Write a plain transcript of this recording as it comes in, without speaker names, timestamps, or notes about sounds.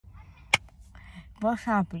What's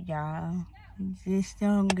up, y'all? This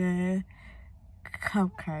young girl,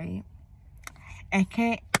 Cupcake,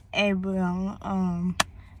 aka everyone.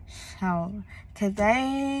 So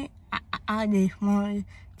today I just wanted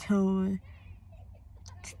to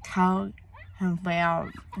talk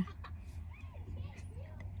about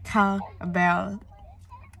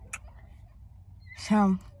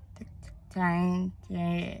something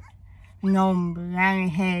that nobody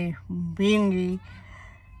has really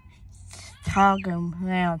talking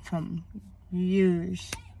about some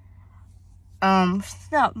years.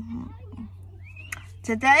 So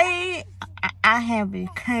today I have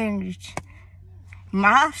encouraged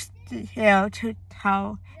myself to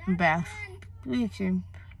talk about speaking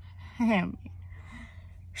family.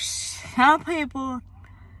 Some people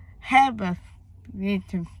have a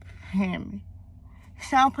speaking family.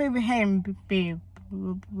 Some people have been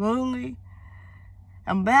bullied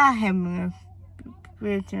about having a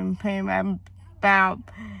speaking family, about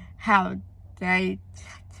how they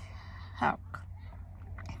talk.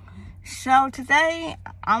 So today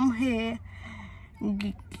I'm here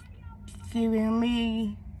giving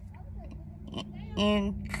me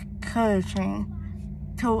encouraging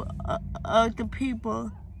to other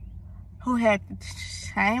people who have the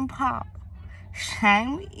same problem,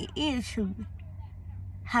 same issue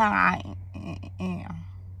how I am.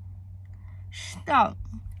 So,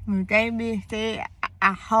 with that being said,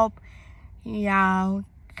 I hope y'all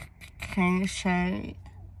can say,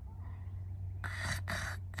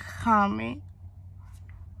 comment,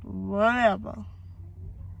 whatever.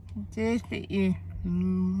 This is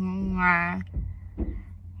my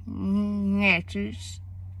message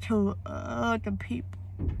to other people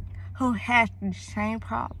who have the same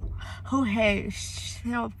problem, who have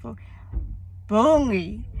self-bullied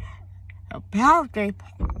about their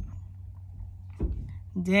problem.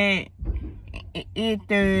 That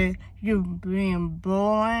either you've been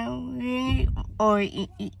born with it or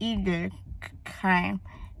either came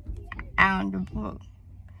out of the book.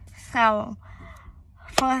 So,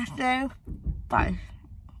 first thing first,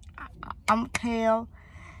 I'm tell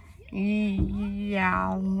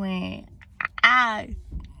y'all when I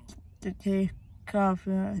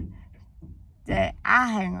discovered that I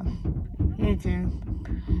had a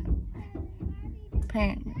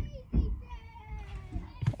impediment.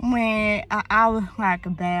 When I was like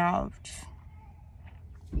about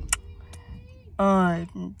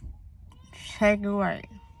second grade.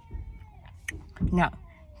 No,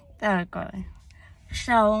 third grade.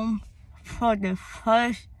 So for the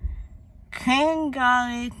first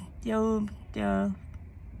kindergarten through the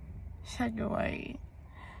second grade,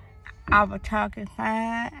 I was talking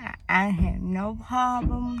fine. I had no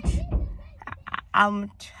problems. I was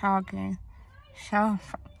talking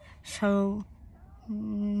so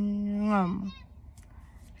normal.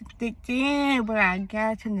 Then when I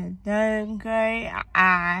got to the third grade,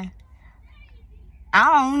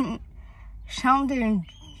 something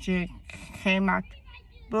just came out the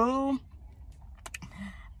blue.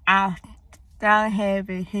 I started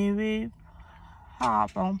having a heavy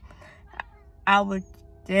problem. I was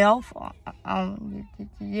deaf on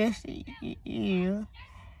this ear.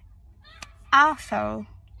 Also,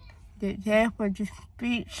 the deaf with the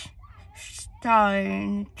speech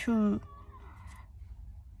starting to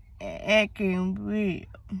acting weird.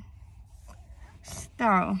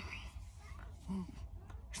 So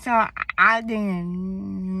I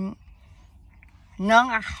didn't know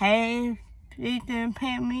I had speaking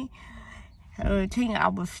impediment. I think I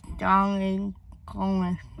was starting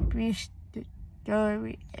going speech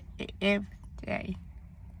therapy every day.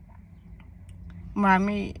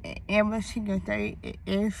 Mommy, every single day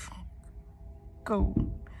is school.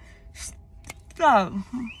 So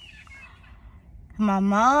my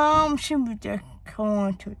mom, she was just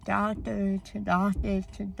going to doctor,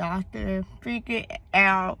 figure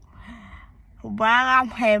out why I'm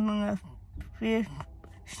having a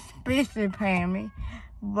speech impairment,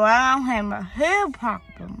 why I'm having a head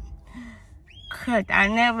problem. Cause I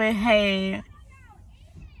never had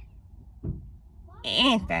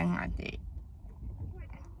anything like that.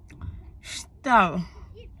 So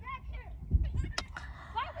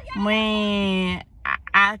when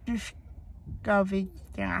I discovered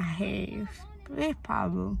that I had speech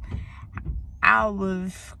problem, I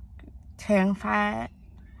was terrified.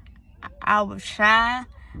 I was shy.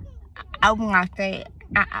 I was like that.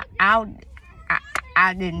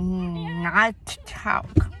 I did not talk.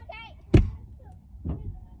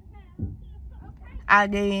 I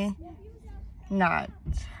did not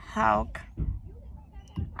talk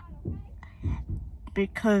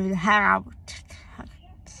because how I was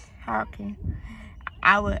talking.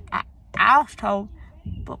 I also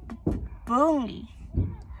bullied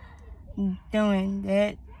during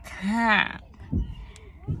that time.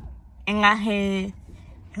 And I had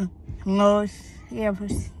low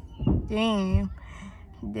self-esteem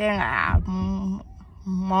that I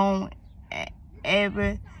won't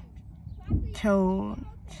ever to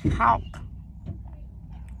talk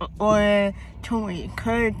or to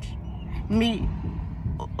encourage me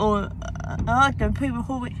or other people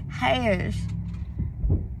who has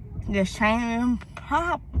the same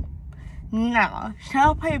problem. No,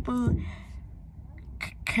 some people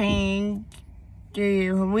can get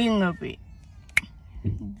rid of it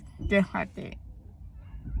just like that.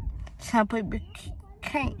 Some people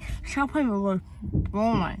can't. Some people were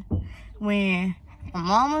born when my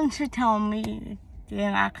mama told me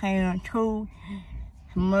that I came too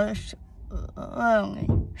much early.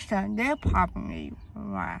 So that probably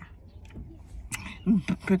why.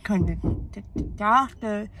 Because the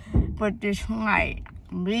doctor was just like,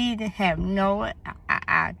 we have no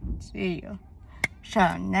idea. So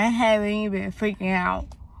they haven't even figured out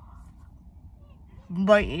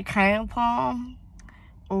where it came from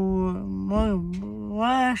or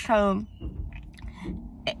what. So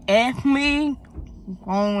if me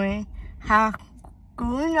going high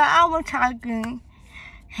school, I was talking,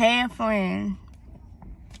 had friends.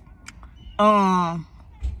 I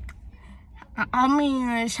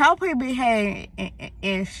mean, some people had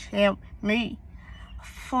accept me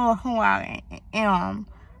for who I am,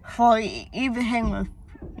 for even having a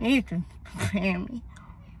family.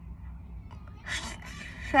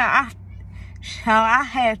 So I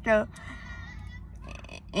had to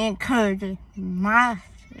encourage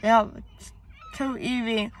myself to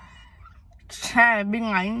even try to be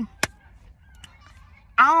like,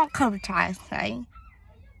 I don't come try to say.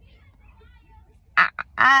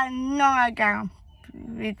 I know I got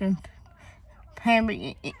a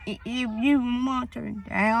family. If you want to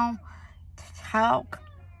down talk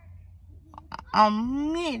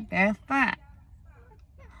on me, that's fine.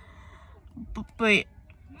 But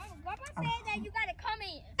Mama, Papa said that you gotta come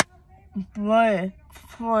in. But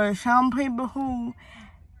for some people who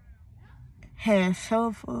have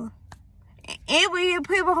suffered, even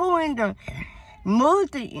people who in the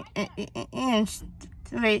multi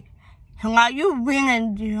industry, like you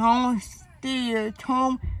really don't see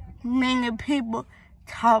too many people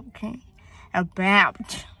talking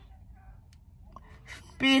about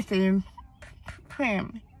speaking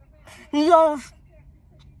family. You don't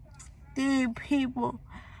see people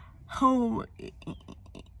who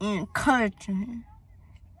encourage me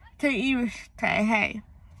to even say, hey,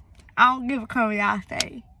 I don't give a crap what y'all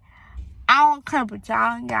say. I don't care what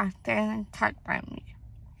y'all say and talk about me.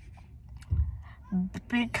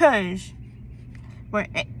 Because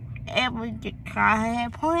whenever God had a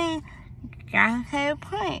plan, God had a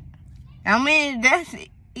plan. I mean, that's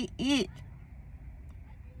it.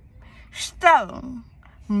 So,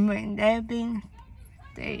 with that being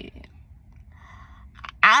said,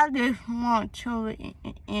 I just want to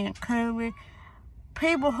encourage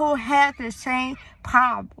people who have the same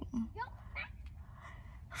problem.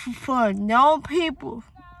 For those people,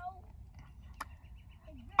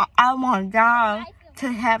 I want y'all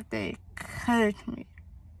to have the encouragement,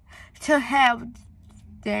 to have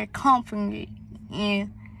the confidence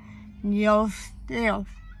in yourself.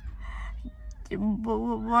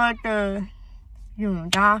 Whether you're a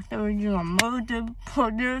doctor, you're a mother,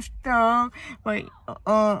 producer,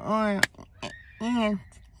 or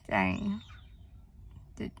anything.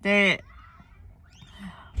 That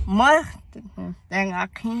much thing I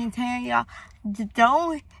can tell y'all,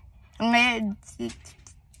 don't let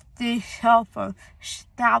this suffer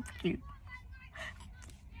stop you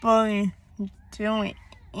from doing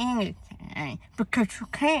anything, because you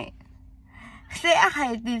can't. See, I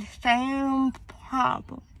had the same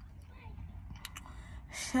problem.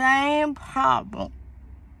 I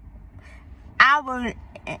was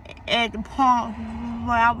at the point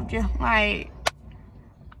where I was just like,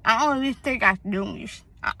 I don't even think I can do this.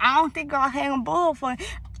 I don't think I'll have a boyfriend.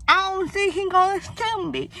 I don't think he's gonna accept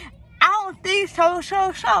me. I don't think so.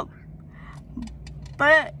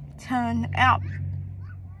 But turns out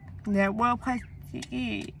that one person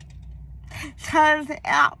is. Turns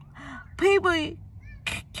out people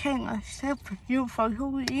can't accept you for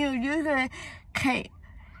who you are. You can't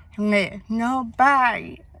let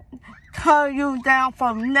nobody turn you down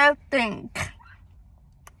for nothing.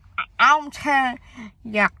 I'm telling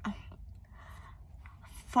y'all,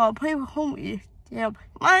 for people who is deaf,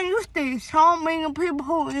 man, you see so many people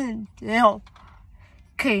who is deaf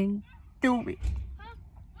can do it.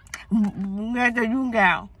 Whether you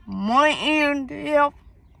got one ear deaf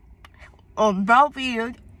or both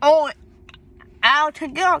ears or all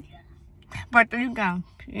together, But you got a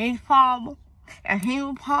peace problem, a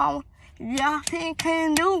human problem. Y'all still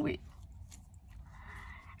can't do it.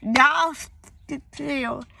 Y'all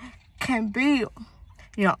still can build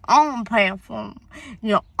your own platform,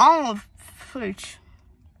 your own future.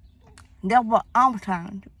 That's what I'm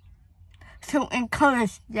trying to do. To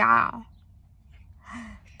encourage y'all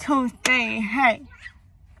to say, hey,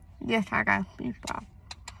 yes, I got people.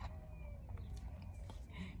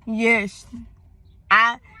 Yes,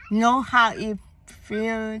 I know how it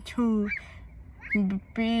feels to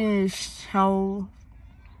be so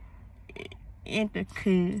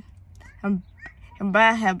insecure. But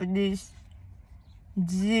I have this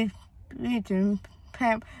reason,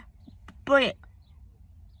 but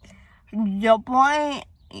your brain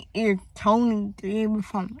is totally different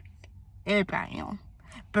from everybody else.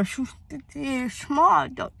 But you still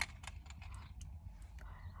smart though.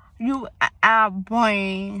 You are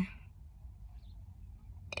brain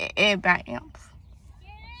everybody else.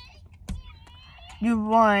 You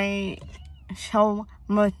brain so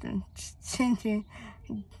much attention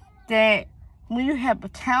that when you have a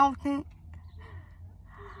talent,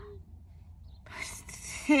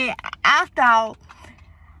 see, I thought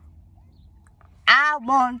I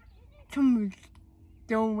want to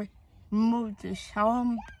do music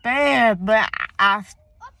so bad, but I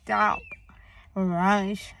stopped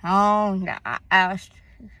writing songs. I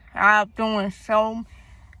stopped doing so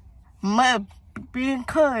much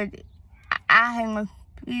because I have a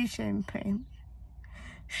vision pain.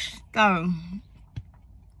 So,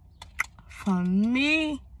 for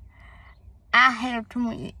me, I have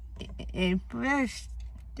to embrace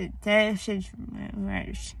that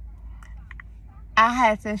situation. I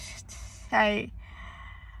have to say,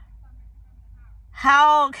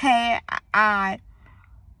 how can I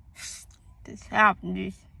stop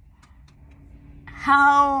this?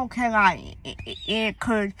 How can I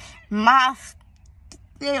encourage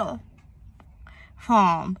myself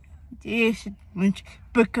from this?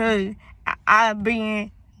 Because I've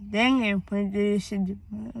been thinking for this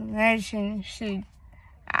relationship.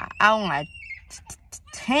 I'm like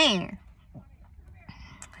 10.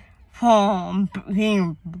 From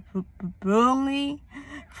being bullied,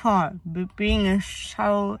 from being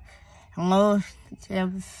so low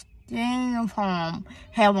self-esteem, from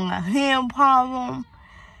having a health problem,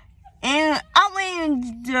 and I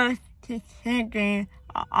mean just thinking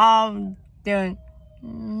of the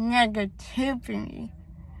negativity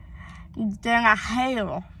that I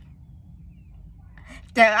have.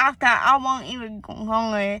 That after I won't even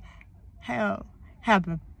gonna have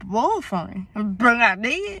a boyfriend, but I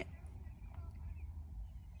did.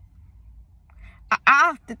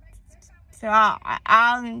 After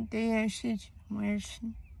all in this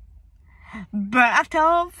situation, but I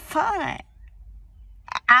told fine.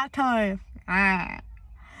 I told her fine.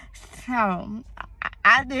 So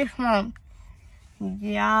I just want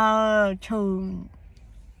y'all to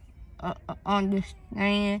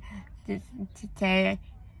understand that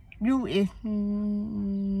you is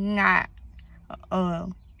not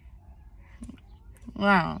wrong.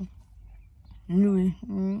 You is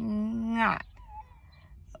not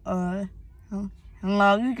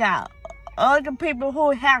well, you got other people who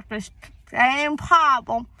have the same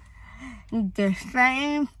problem, the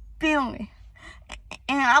same feeling.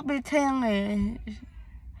 And I'll be telling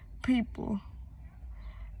people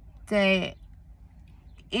that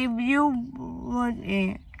if you was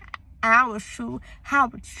in our shoes, how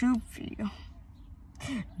would you feel?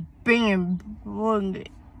 Being bullied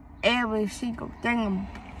every single thing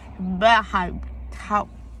about how you talk.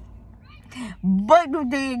 But you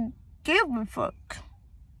didn't give a fuck.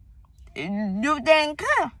 You didn't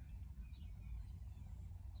care.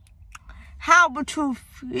 How would you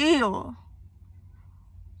feel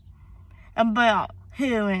about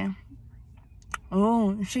hearing,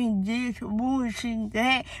 oh, she this, oh, she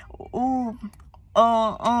that, oh,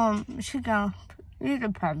 she got either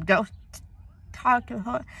problem. Just talk to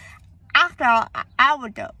her. I thought I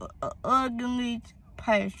was the ugly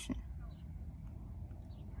person.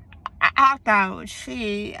 I thought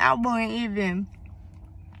I wasn't even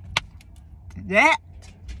that.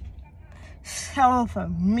 So for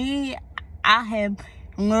me, I have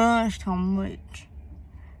learned so much.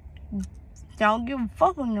 Don't give a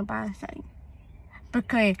fuck what nobody say.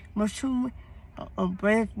 Because once you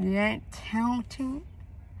embrace that talented,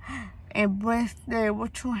 embrace that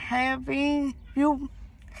what you have in you,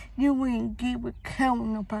 you wouldn't give a care what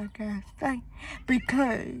nobody got to say.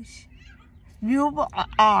 Because you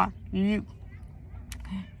are you.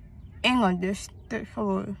 In this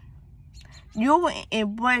world. You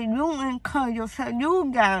embrace, you encourage yourself.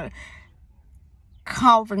 You got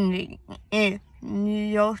confidence in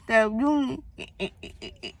yourself.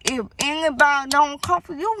 If anybody don't come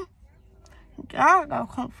for you, God gonna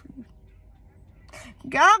come for you.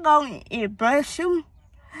 God gonna bless you.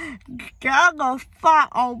 God gonna fight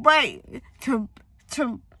on way to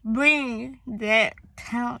bring that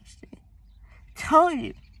talent to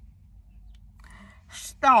you.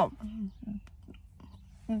 Stop.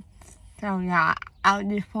 So yeah, I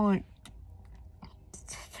just want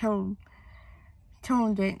to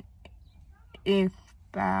that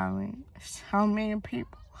inspiring so many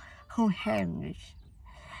people who have this,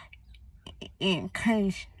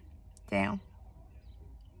 encourage them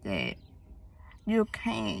that you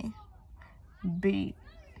can be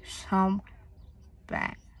somebody.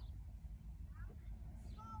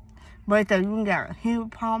 Whether you got a hearing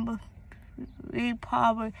problem,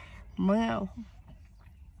 well,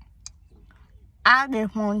 I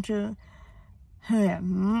just want to hear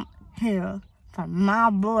from my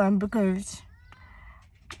boy because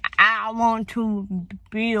I want to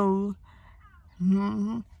build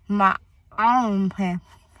my own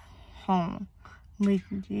platform, which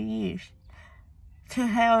is to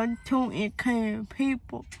help to encourage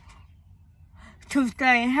people to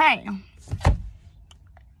say, hey,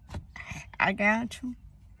 I got you.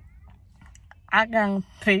 I got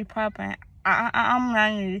people, but I'm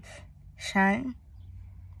not ashamed.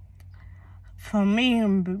 For me,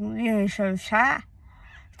 being so shy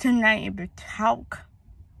to not even talk,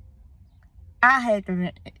 I had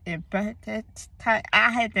to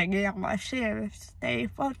get myself stay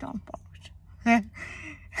focused on folks.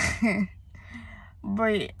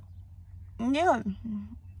 But yeah,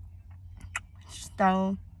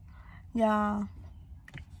 so y'all,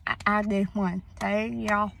 I just want to thank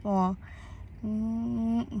y'all for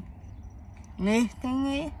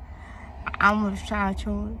listening. I'm gonna try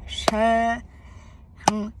to share,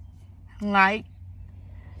 like,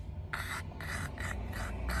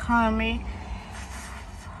 comment,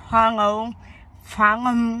 follow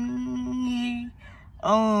me,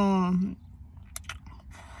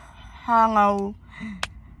 follow.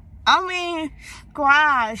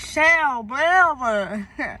 Subscribe, share, whatever.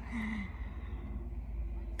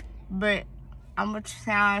 But I'm gonna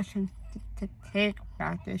try to think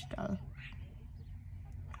about this stuff.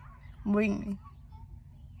 With me.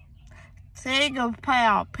 Think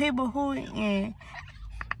about people who in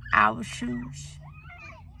our shoes,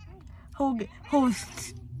 who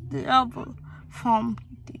suffer from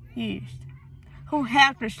the East, who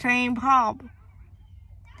have the same problem.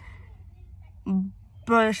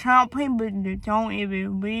 But some people don't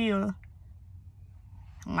even realize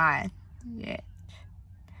that.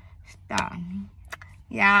 Stop.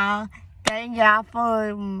 Y'all, thank y'all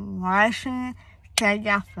for watching. Thank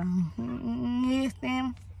y'all for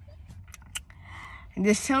listening.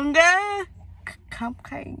 The singer, come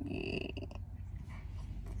crazy.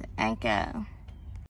 Thank you.